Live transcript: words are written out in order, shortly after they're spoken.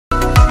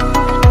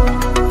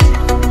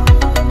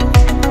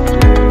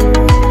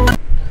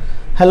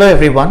Hello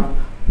everyone,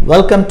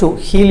 welcome to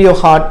Heal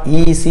Heart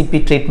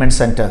EECP Treatment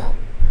Center.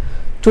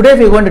 Today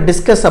we are going to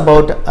discuss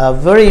about a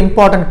very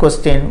important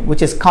question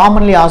which is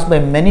commonly asked by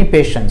many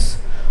patients.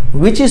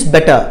 Which is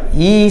better,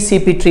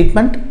 EECP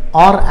treatment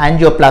or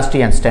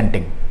angioplasty and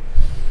stenting?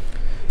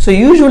 So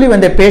usually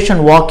when the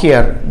patient walk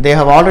here, they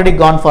have already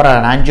gone for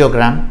an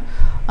angiogram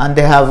and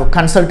they have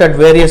consulted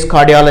various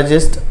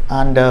cardiologists,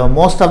 and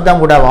most of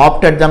them would have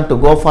opted them to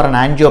go for an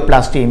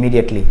angioplasty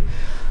immediately.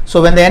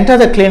 So when they enter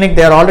the clinic,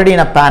 they are already in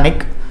a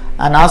panic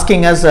and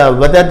asking us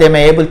whether they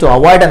may be able to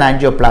avoid an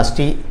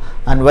angioplasty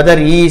and whether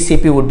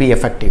EECP would be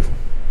effective.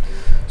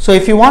 So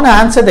if you want to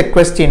answer the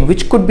question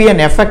which could be an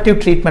effective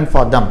treatment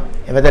for them,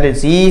 whether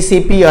it's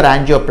EECP or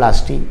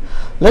angioplasty,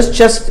 let's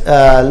just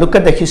look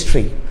at the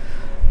history.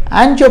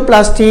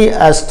 Angioplasty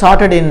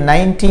started in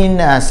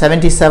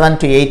 1977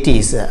 to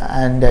 80s,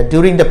 and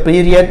during the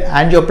period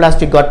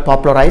angioplasty got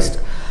popularized,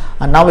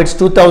 and now it's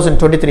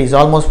 2023, it's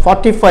almost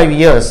 45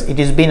 years it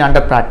has been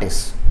under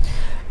practice.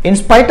 In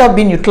spite of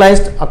being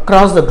utilized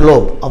across the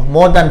globe, of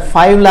more than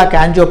 5 lakh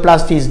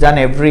angioplasties done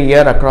every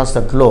year across the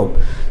globe,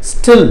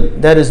 still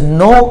there is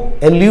no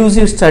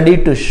elusive study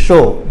to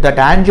show that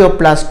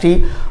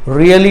angioplasty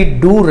really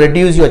do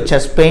reduce your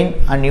chest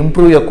pain and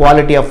improve your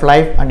quality of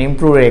life and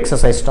improve your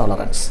exercise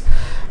tolerance.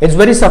 It's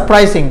very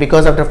surprising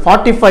because after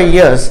 45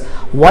 years,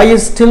 why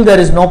is still there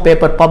is no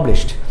paper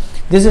published?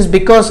 This is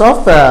because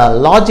of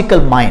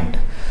logical mind.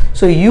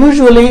 So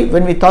usually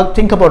when we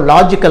think about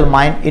logical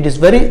mind, it is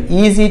very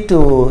easy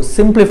to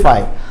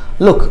simplify.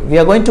 Look, we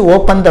are going to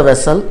open the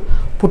vessel,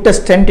 put a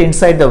stent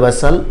inside the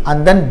vessel,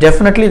 and then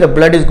definitely the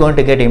blood is going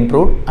to get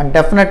improved, and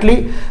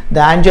definitely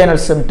the anginal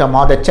symptom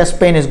or the chest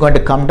pain is going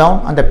to come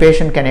down, and the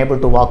patient can able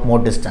to walk more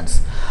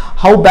distance.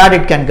 How bad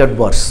it can get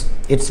worse?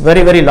 It's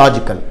very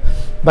logical.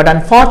 But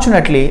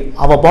unfortunately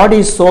our body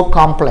is so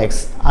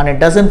complex and it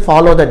doesn't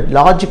follow the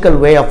logical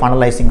way of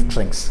analyzing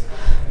things.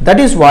 That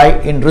is why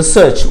in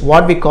research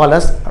what we call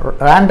as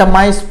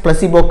randomized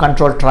placebo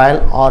controlled trial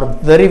are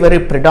very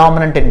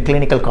predominant in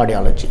clinical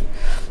cardiology.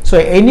 So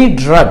any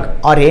drug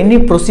or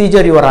any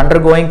procedure you are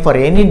undergoing for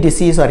any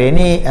disease or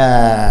any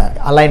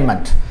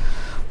alignment,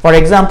 for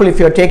example, if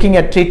you are taking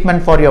a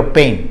treatment for your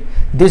pain,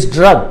 this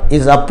drug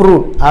is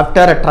approved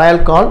after a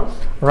trial called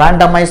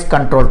randomized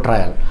controlled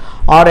trial.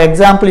 Or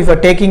example, if you are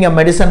taking a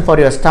medicine for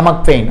your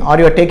stomach pain or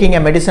you are taking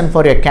a medicine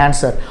for your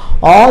cancer,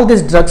 all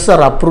these drugs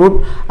are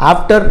approved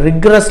after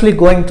rigorously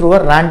going through a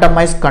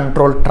randomized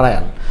controlled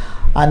trial.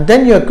 And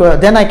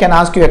then I can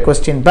ask you a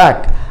question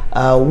back.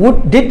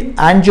 Did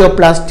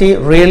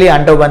angioplasty really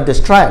underwent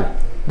this trial?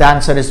 The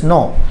answer is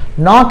no,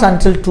 not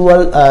until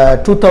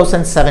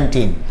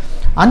 2017.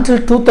 Until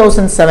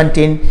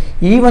 2017,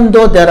 even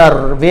though there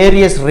are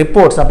various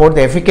reports about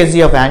the efficacy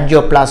of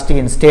angioplasty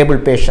in stable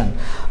patient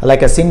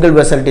like a single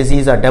vessel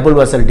disease or double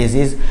vessel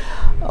disease,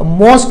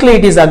 mostly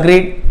it is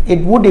agreed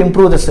it would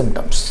improve the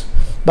symptoms.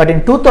 But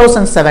in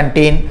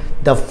 2017,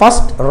 the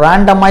first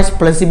randomized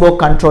placebo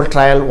control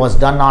trial was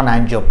done on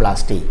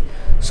angioplasty.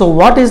 So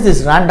what is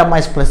this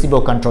randomized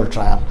placebo control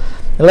trial?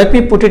 Let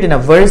me put it in a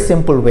very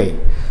simple way.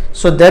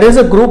 So there is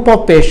a group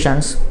of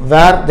patients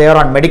where they are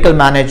on medical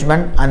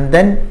management, and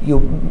then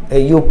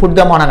you put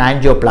them on an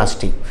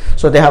angioplasty.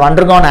 So they have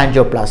undergone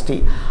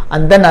angioplasty,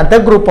 and then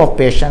another group of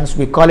patients,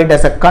 we call it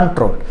as a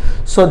control.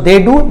 So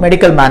they do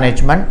medical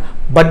management,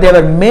 but they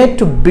were made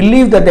to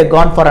believe that they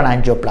gone for an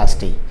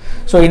angioplasty.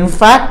 So in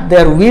fact they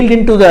are wheeled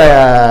into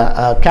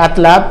the cath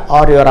lab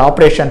or your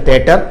operation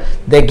theatre,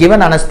 they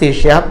given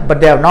anesthesia, but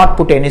they have not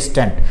put any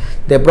stent.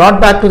 They brought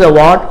back to the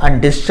ward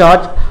and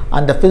discharged,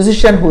 and the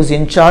physician who is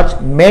in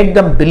charge made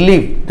them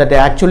believe that they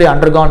actually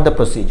undergone the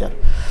procedure.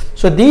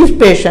 So these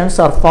patients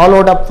are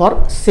followed up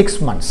for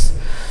 6 months.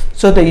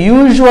 So the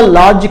usual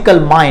logical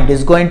mind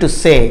is going to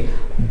say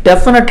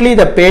definitely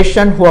the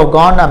patient who have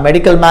gone a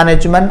medical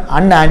management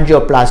and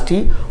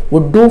angioplasty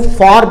would do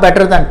far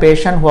better than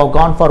patient who have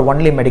gone for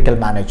only medical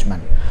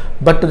management.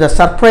 But to the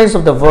surprise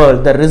of the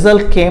world, the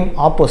result came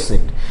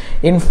opposite.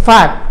 In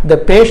fact, the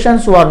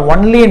patients who are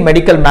only in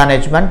medical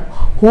management,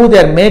 who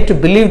they are made to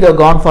believe they have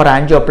gone for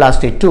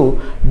angioplasty too,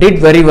 did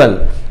very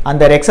well,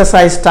 and their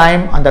exercise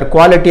time and their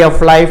quality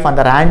of life and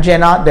their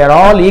angina, they are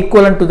all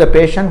equivalent to the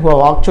patient who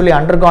have actually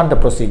undergone the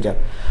procedure.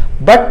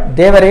 But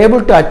they were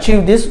able to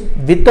achieve this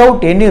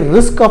without any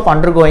risk of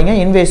undergoing an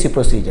invasive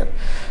procedure.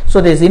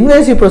 So this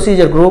invasive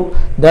procedure group,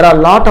 there are a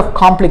lot of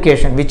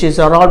complications which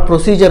are all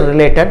procedure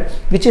related,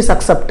 which is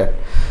accepted.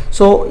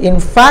 So in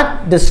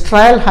fact this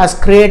trial has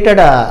created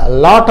a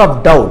lot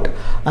of doubt,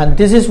 and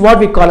this is what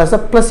we call as a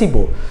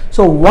placebo.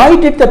 So why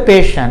did the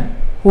patient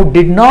who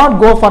did not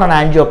go for an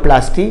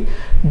angioplasty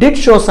did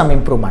show some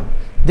improvement?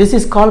 This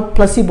is called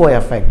placebo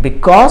effect,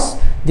 because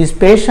this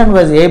patient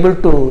was able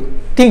to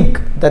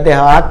think that they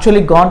have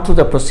actually gone through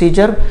the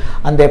procedure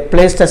and they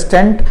placed a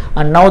stent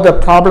and now the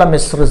problem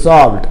is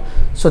resolved.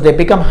 So they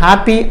become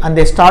happy and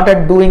they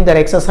started doing their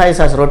exercise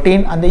as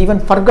routine, and they even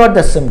forgot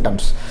the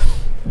symptoms.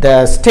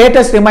 The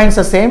status remains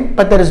the same,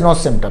 but there is no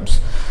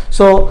symptoms.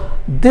 So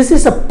this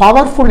is a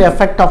powerful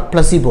effect of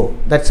placebo.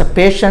 That's a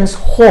patient's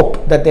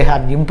hope that they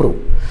have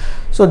improved.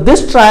 So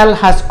this trial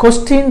has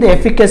questioned the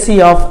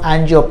efficacy of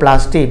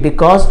angioplasty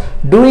because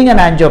doing an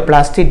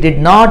angioplasty did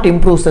not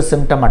improve the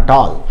symptom at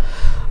all.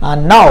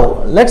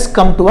 Now let's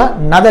come to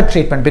another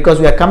treatment, because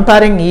we are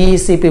comparing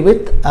EECP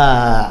with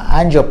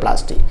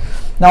angioplasty.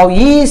 Now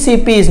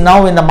EECP is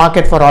now in the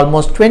market for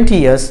almost 20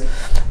 years.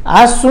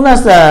 As soon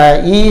as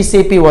the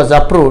EECP was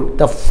approved,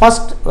 the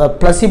first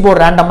placebo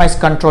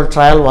randomized control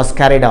trial was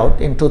carried out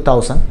in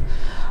 2000,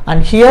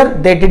 and here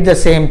they did the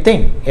same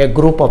thing. A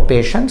group of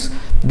patients,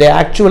 they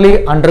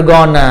actually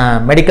undergone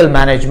medical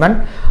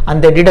management,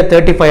 and they did a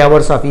 35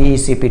 hours of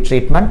EECP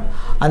treatment,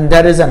 and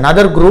there is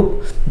another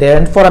group, they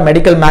went for a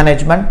medical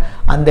management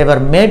and they were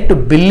made to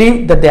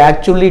believe that they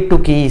actually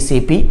took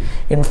EECP.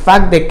 In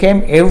fact, they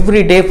came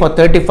every day for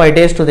 35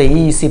 days to the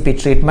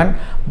EECP treatment,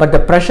 but the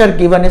pressure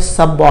given is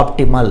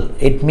suboptimal.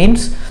 It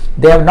means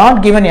they have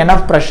not given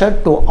enough pressure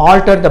to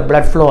alter the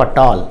blood flow at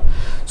all.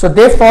 So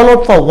they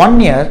followed for 1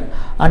 year,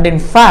 and in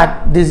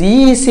fact this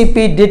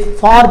EECP did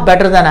far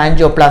better than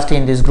angioplasty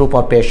in this group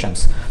of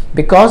patients,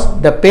 because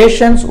the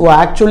patients who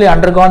actually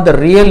undergone the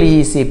real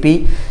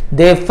EECP,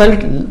 they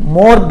felt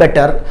more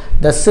better,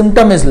 the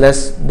symptom is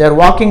less, their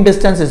walking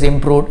distance is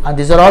improved, and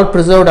these are all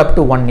preserved up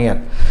to 1 year.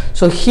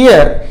 So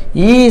here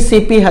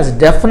EECP has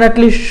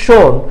definitely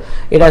shown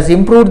it has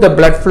improved the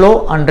blood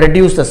flow and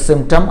reduced the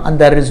symptom, and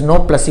there is no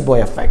placebo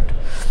effect.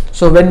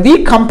 So when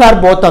we compare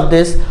both of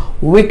this,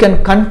 we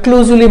can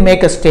conclusively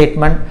make a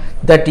statement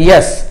that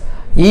yes,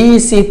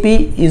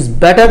 EECP is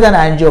better than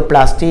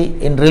angioplasty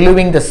in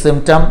relieving the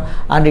symptom,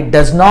 and it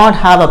does not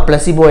have a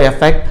placebo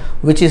effect,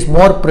 which is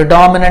more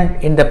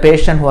predominant in the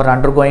patient who are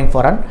undergoing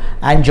for an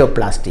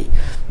angioplasty.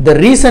 The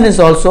reason is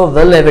also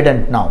well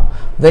evident now.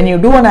 When you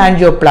do an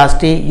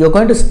angioplasty, you are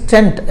going to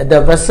stent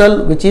the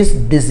vessel which is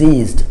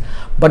diseased.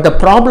 But the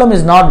problem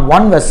is not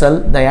one vessel,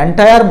 the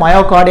entire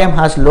myocardium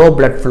has low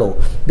blood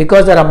flow,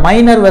 because there are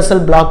minor vessel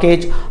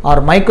blockage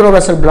or micro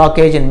vessel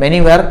blockage in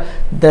many where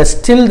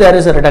still there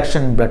is a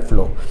reduction in blood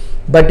flow.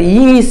 But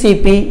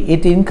EECP,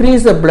 it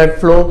increases the blood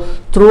flow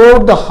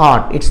throughout the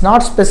heart. It's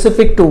not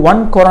specific to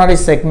one coronary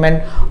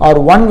segment or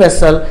one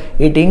vessel.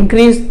 It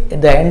increases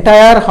the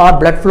entire heart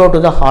blood flow to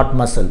the heart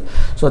muscle.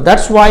 So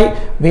that's why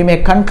we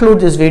may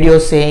conclude this video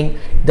saying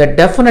that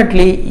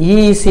definitely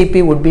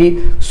EECP would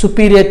be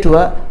superior to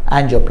a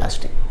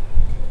angioplasty.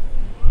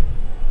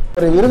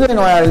 ஒரு இருதய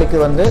நோயாளிக்கு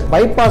வந்து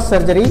bypass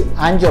surgery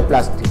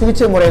angioplasty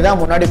சிகிச்சை முறை தான்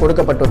முன்னாடி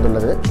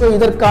கொடுக்கப்பட்டுள்ளது. So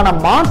இதற்கான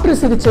மாற்று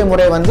சிகிச்சை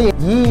முறை வந்து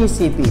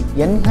EECP,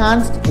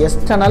 Enhanced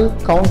External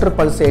Counter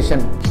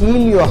Pulsation,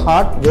 Heal Your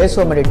Heart,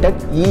 Vaso-Meditech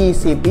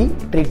EECP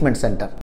Treatment Center.